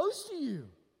feel close to you.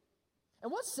 And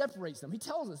what separates them? He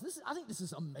tells us, I think this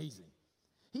is amazing.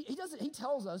 He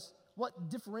tells us what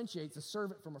differentiates a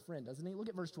servant from a friend, doesn't he? Look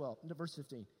at verse 12, verse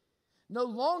 15. No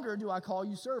longer do I call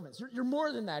you servants. You're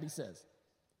more than that, he says.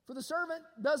 For the servant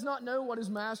does not know what his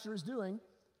master is doing,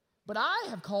 but I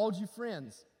have called you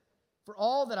friends. For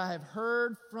all that I have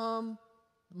heard from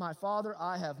my Father,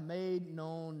 I have made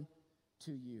known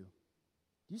to you.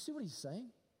 Do you see what he's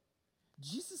saying?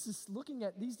 Jesus is looking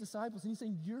at these disciples and he's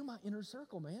saying, you're my inner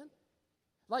circle, man.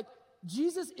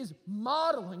 Jesus is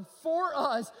modeling for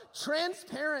us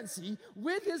transparency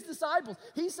with his disciples.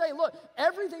 He's saying, look,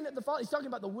 everything that the Father, he's talking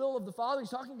about the will of the Father,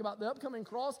 he's talking about the upcoming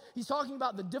cross, he's talking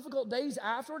about the difficult days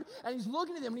afterward, and he's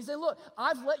looking at them and he's saying, look,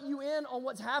 I've let you in on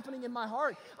what's happening in my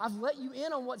heart. I've let you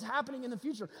in on what's happening in the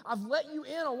future. I've let you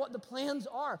in on what the plans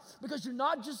are, because you're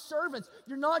not just servants,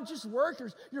 you're not just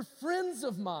workers, you're friends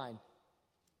of mine.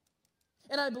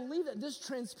 And I believe that this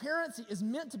transparency is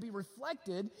meant to be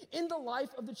reflected in the life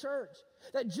of the church.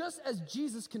 That just as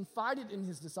Jesus confided in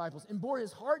his disciples and bore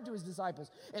his heart to his disciples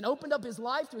and opened up his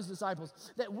life to his disciples,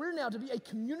 that we're now to be a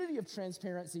community of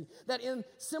transparency that in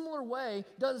similar way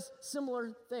does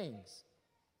similar things.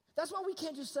 That's why we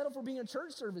can't just settle for being a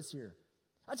church service here.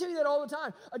 I tell you that all the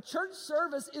time. A church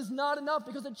service is not enough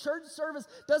because a church service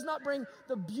does not bring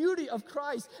the beauty of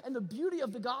Christ and the beauty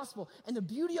of the gospel and the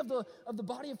beauty of the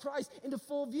body of Christ into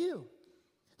full view.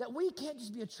 That we can't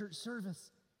just be a church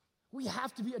service. We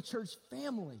have to be a church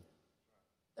family.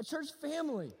 A church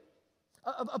family.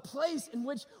 A place in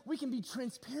which we can be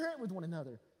transparent with one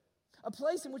another. A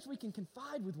place in which we can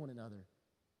confide with one another.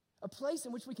 A place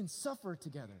in which we can suffer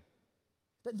together.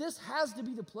 That this has to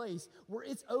be the place where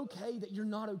it's okay that you're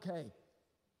not okay.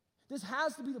 This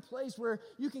has to be the place where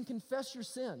you can confess your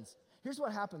sins. Here's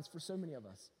what happens for so many of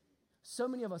us. So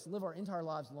many of us live our entire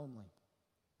lives lonely.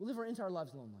 We live our entire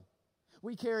lives lonely.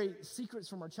 We carry secrets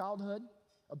from our childhood,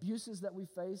 abuses that we've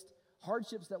faced,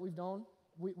 hardships that we've known.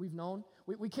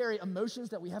 We carry emotions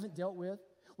that we haven't dealt with.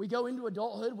 We go into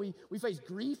adulthood, we face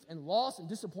grief and loss and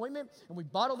disappointment, and we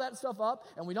bottle that stuff up,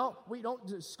 and we don't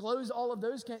disclose all of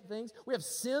those kind of things. We have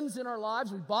sins in our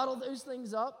lives, we bottle those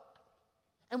things up.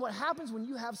 And what happens when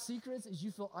you have secrets is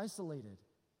you feel isolated.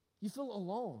 You feel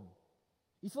alone.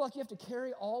 You feel like you have to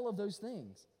carry all of those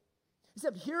things.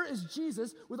 Except here is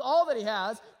Jesus with all that he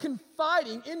has,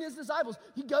 confiding in his disciples.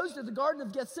 He goes to the Garden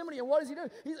of Gethsemane, and what does he do?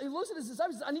 He looks at his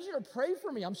disciples and says, I need you to pray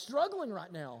for me. I'm struggling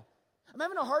right now. I'm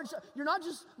having a hard time. You're not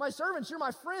just my servants, you're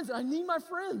my friends, and I need my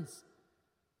friends.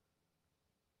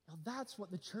 Now that's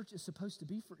what the church is supposed to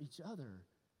be for each other.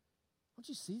 Don't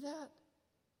you see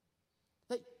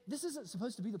that? This isn't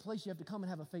supposed to be the place you have to come and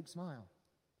have a fake smile.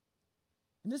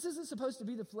 And this isn't supposed to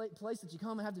be the place that you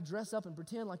come and have to dress up and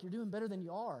pretend like you're doing better than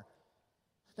you are.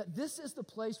 That this is the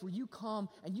place where you come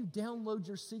and you download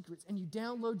your secrets and you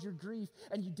download your grief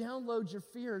and you download your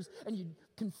fears and you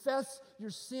confess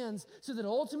your sins so that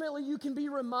ultimately you can be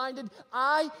reminded,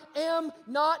 I am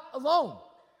not alone.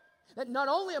 That not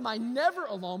only am I never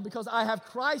alone because I have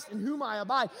Christ in whom I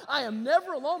abide, I am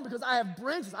never alone because I have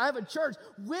branches, I have a church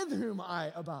with whom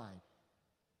I abide.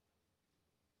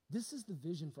 This is the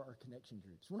vision for our connection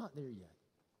groups. We're not there yet.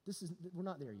 We're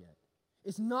not there yet.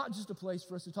 It's not just a place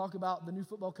for us to talk about the new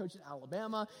football coach at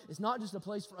Alabama. It's not just a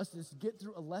place for us to just get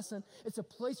through a lesson. It's a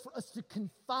place for us to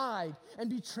confide and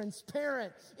be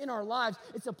transparent in our lives.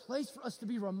 It's a place for us to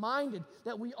be reminded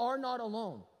that we are not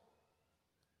alone.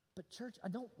 But church, I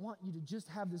don't want you to just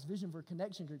have this vision for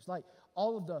connection groups. Like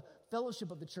all of the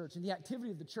fellowship of the church and the activity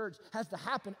of the church has to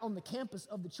happen on the campus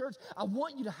of the church. I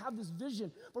want you to have this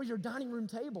vision for your dining room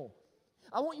table.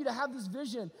 I want you to have this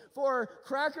vision for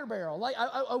Cracker Barrel. Like,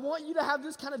 I want you to have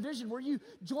this kind of vision where you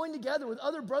join together with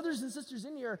other brothers and sisters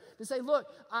in here to say, look,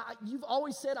 you've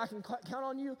always said I can count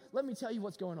on you. Let me tell you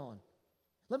what's going on.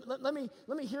 Let me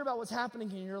hear about what's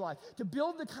happening in your life. To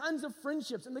build the kinds of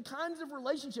friendships and the kinds of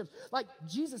relationships like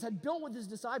Jesus had built with his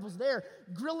disciples there,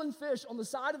 grilling fish on the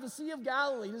side of the Sea of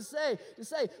Galilee to say,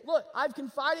 look, I've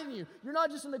confided in you. You're not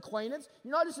just an acquaintance.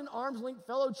 You're not just an arm's length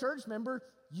fellow church member.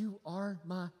 You are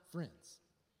my friends.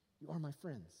 You are my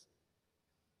friends.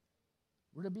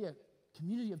 We're to be a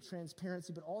community of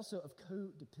transparency, but also of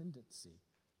codependency.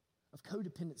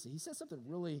 He says something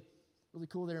really, really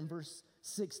cool there in verse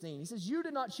 16. He says, you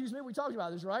did not choose me. We talked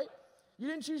about this, right? You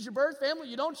didn't choose your birth family.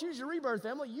 You don't choose your rebirth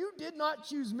family. You did not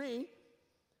choose me,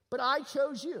 but I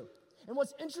chose you. And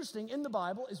what's interesting in the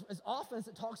Bible is as often as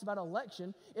it talks about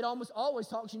election, it almost always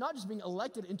talks you not just being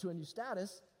elected into a new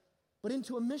status, but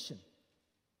into a mission.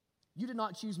 You did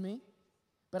not choose me,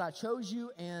 but I chose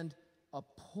you and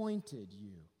appointed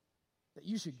you, that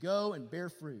you should go and bear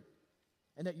fruit,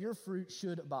 and that your fruit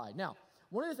should abide. Now,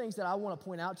 one of the things that I want to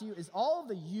point out to you is all of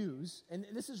the yous, and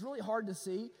this is really hard to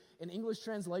see in English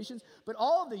translations, but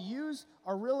all of the yous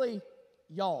are really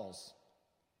y'alls.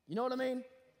 You know what I mean?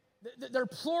 They're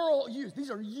plural yous.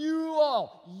 These are you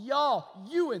all, y'all,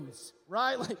 youans,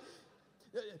 right?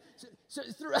 So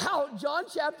throughout John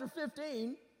chapter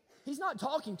 15, he's not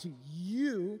talking to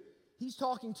you. He's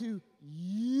talking to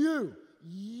you,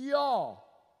 y'all.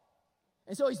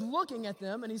 And so he's looking at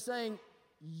them and he's saying,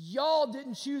 y'all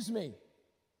didn't choose me.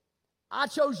 I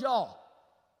chose y'all.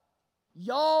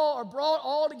 Y'all are brought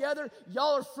all together.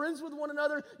 Y'all are friends with one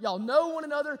another. Y'all know one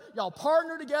another. Y'all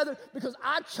partner together because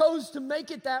I chose to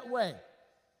make it that way.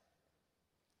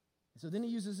 So then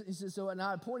he says, and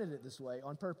I appointed it this way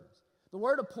on purpose. The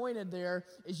word appointed there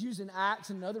is used in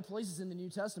Acts and other places in the New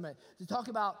Testament to talk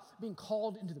about being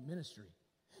called into the ministry.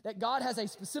 That God has a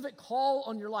specific call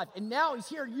on your life. And now he's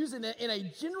here using it in a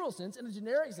general sense, in a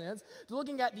generic sense, to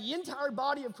looking at the entire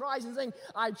body of Christ and saying,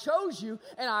 I chose you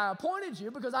and I appointed you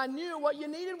because I knew what you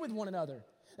needed with one another.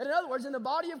 And in other words, in the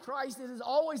body of Christ, it is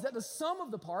always that the sum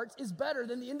of the parts is better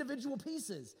than the individual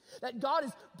pieces. That God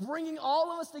is bringing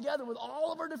all of us together with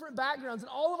all of our different backgrounds and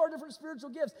all of our different spiritual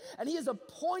gifts. And he has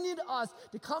appointed us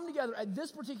to come together at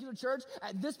this particular church,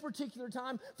 at this particular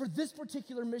time, for this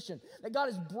particular mission. That God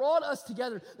has brought us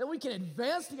together, that we can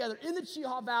advance together in the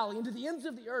Chihah Valley, into the ends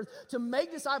of the earth, to make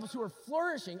disciples who are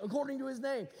flourishing according to his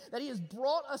name. That he has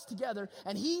brought us together,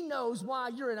 and he knows why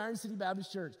you're in Iron City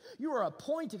Baptist Church. You are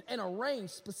appointed and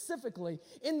arranged specifically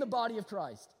in the body of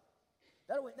Christ.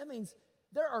 That means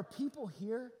there are people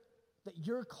here that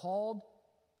you're called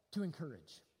to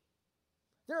encourage.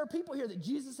 There are people here that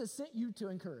Jesus has sent you to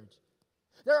encourage.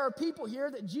 There are people here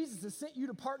that Jesus has sent you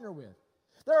to partner with.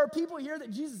 There are people here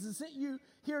that Jesus has sent you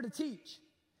here to teach.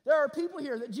 There are people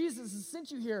here that Jesus has sent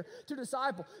you here to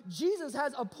disciple. Jesus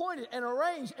has appointed and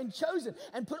arranged and chosen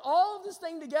and put all of this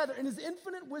thing together in his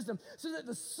infinite wisdom so that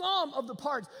the sum of the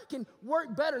parts can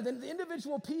work better than the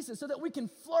individual pieces so that we can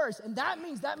flourish. And that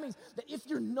means that if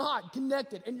you're not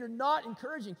connected and you're not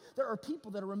encouraging, there are people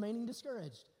that are remaining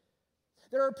discouraged.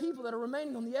 There are people that are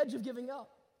remaining on the edge of giving up.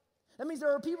 That means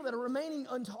there are people that are remaining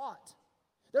untaught.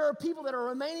 There are people that are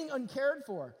remaining uncared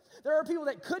for. There are people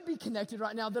that could be connected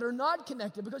right now that are not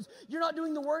connected because you're not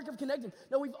doing the work of connecting.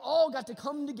 No, we've all got to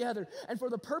come together and for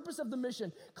the purpose of the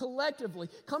mission, collectively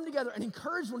come together and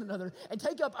encourage one another and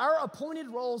take up our appointed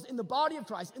roles in the body of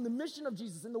Christ, in the mission of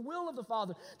Jesus, in the will of the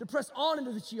Father to press on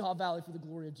into the Chihah Valley for the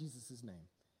glory of Jesus' name.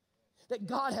 That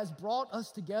God has brought us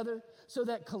together so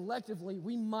that collectively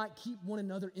we might keep one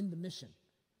another in the mission.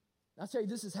 I'll tell you,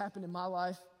 this has happened in my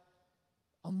life.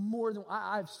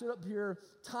 I've stood up here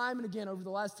time and again over the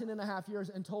last 10 and a half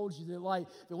years and told you that, like,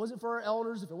 if it wasn't for our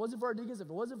elders, if it wasn't for our deacons, if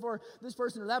it wasn't for this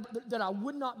person or that I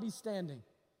would not be standing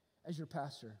as your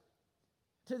pastor.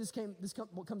 Tell you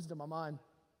what comes into my mind.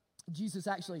 Jesus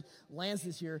actually lands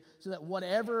this here so that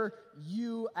whatever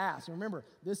you ask, and remember,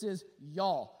 this is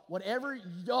y'all. Whatever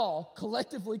y'all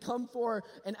collectively come for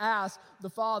and ask the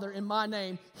Father in my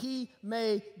name, he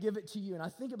may give it to you. And I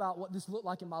think about what this looked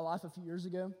like in my life a few years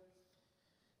ago.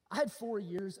 I had 4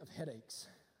 years of headaches.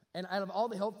 And out of all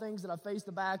the health things that I faced,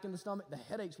 the back and the stomach, the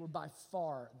headaches were by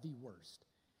far the worst.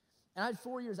 And I had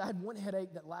 4 years. I had one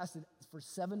headache that lasted for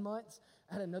 7 months.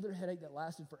 I had another headache that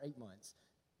lasted for 8 months.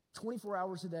 24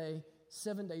 hours a day,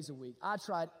 7 days a week. I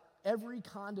tried every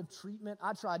kind of treatment.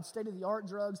 I tried state-of-the-art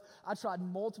drugs. I tried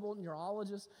multiple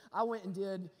neurologists. I went and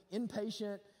did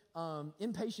inpatient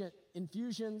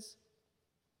infusions.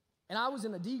 And I was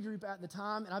in a D group at the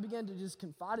time, and I began to just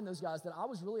confide in those guys that I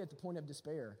was really at the point of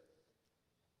despair.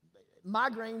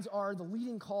 Migraines are the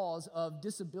leading cause of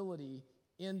disability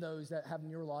in those that have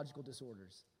neurological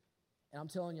disorders. And I'm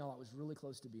telling y'all, I was really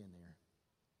close to being there.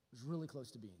 I was really close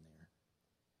to being there.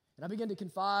 And I began to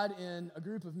confide in a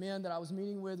group of men that I was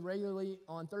meeting with regularly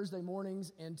on Thursday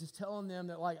mornings and just telling them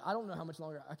that, like, I don't know how much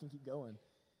longer I can keep going.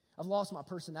 I've lost my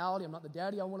personality. I'm not the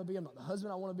daddy I want to be. I'm not the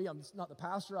husband I want to be. I'm not the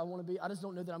pastor I want to be. I just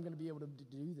don't know that I'm going to be able to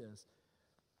do this.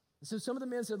 And so some of the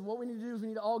men said, what we need to do is we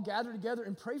need to all gather together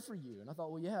and pray for you. And I thought,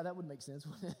 well, yeah, that would make sense,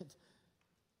 wouldn't it?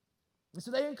 And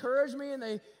so they encouraged me, and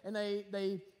they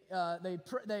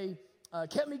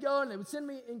kept me going. They would send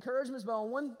me encouragements. But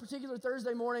on one particular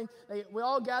Thursday morning, we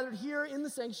all gathered here in the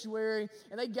sanctuary,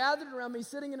 and they gathered around me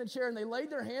sitting in a chair, and they laid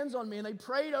their hands on me, and they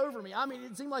prayed over me. I mean,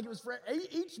 it seemed like it was for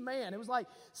each man. It was like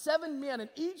 7 men, and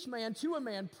each man, to a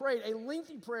man, prayed a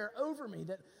lengthy prayer over me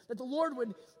that the Lord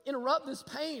would interrupt this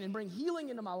pain and bring healing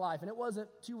into my life. And it wasn't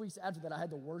 2 weeks after that I had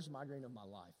the worst migraine of my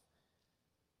life.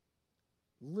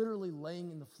 Literally laying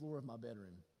in the floor of my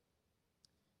bedroom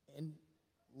and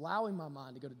allowing my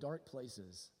mind to go to dark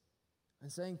places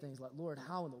and saying things like, Lord,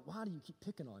 why do you keep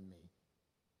picking on me?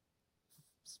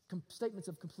 Statements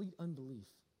of complete unbelief.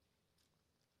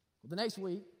 Well, the next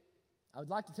week, I would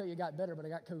like to tell you it got better, but I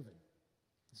got COVID.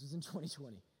 This was in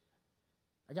 2020.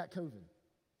 I got COVID.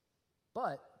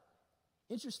 But,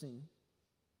 interesting,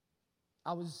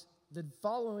 the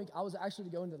following week, I was actually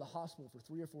to go into the hospital for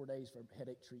 3 or 4 days for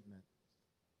headache treatment.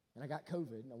 And I got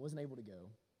COVID, and I wasn't able to go.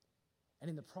 And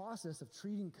in the process of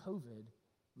treating COVID,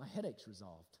 my headaches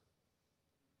resolved.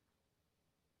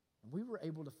 And we were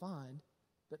able to find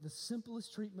that the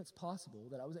simplest treatments possible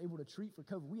that I was able to treat for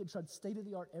COVID, we had tried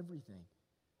state-of-the-art everything,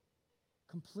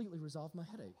 completely resolved my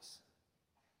headaches.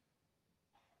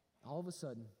 All of a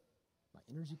sudden, my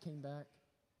energy came back,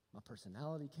 my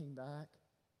personality came back,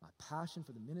 my passion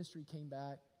for the ministry came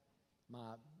back,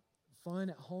 my Fun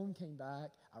at home came back.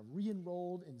 I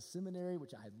re-enrolled in seminary,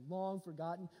 which I had long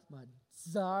forgotten. My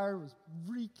desire was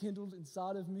rekindled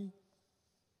inside of me.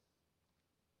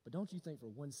 But don't you think for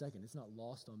 1 second it's not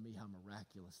lost on me how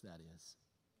miraculous that is.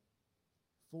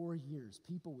 4 years,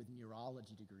 people with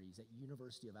neurology degrees at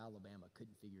University of Alabama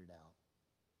couldn't figure it out.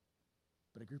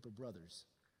 But a group of brothers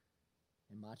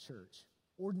in my church,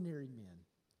 ordinary men,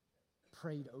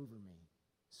 prayed over me,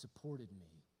 supported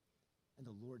me, and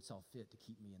the Lord saw fit to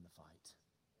keep me in the fight.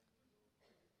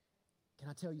 Can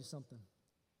I tell you something?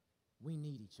 We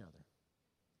need each other.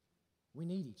 We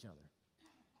need each other.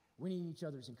 We need each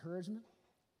other's encouragement.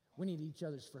 We need each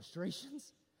other's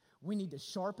frustrations. We need to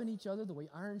sharpen each other the way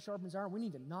iron sharpens iron. We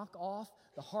need to knock off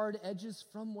the hard edges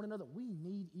from one another. We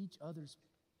need each other's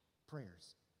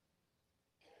prayers.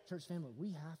 Church family,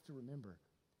 we have to remember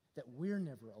that we're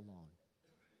never alone.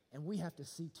 And we have to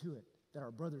see to it that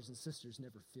our brothers and sisters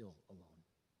never feel alone.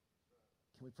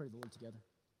 Can we pray to the Lord together?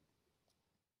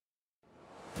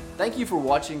 Thank you for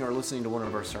watching or listening to one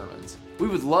of our sermons. We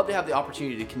would love to have the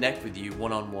opportunity to connect with you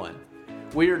one-on-one.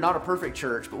 We are not a perfect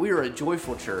church, but we are a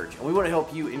joyful church, and we want to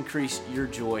help you increase your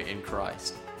joy in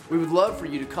Christ. We would love for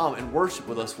you to come and worship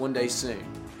with us one day soon.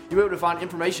 You'll be able to find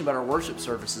information about our worship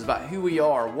services, about who we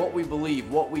are, what we believe,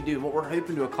 what we do, and what we're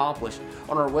hoping to accomplish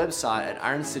on our website at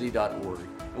ironcity.org.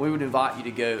 And we would invite you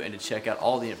to go and to check out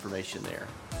all the information there.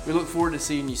 We look forward to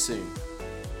seeing you soon.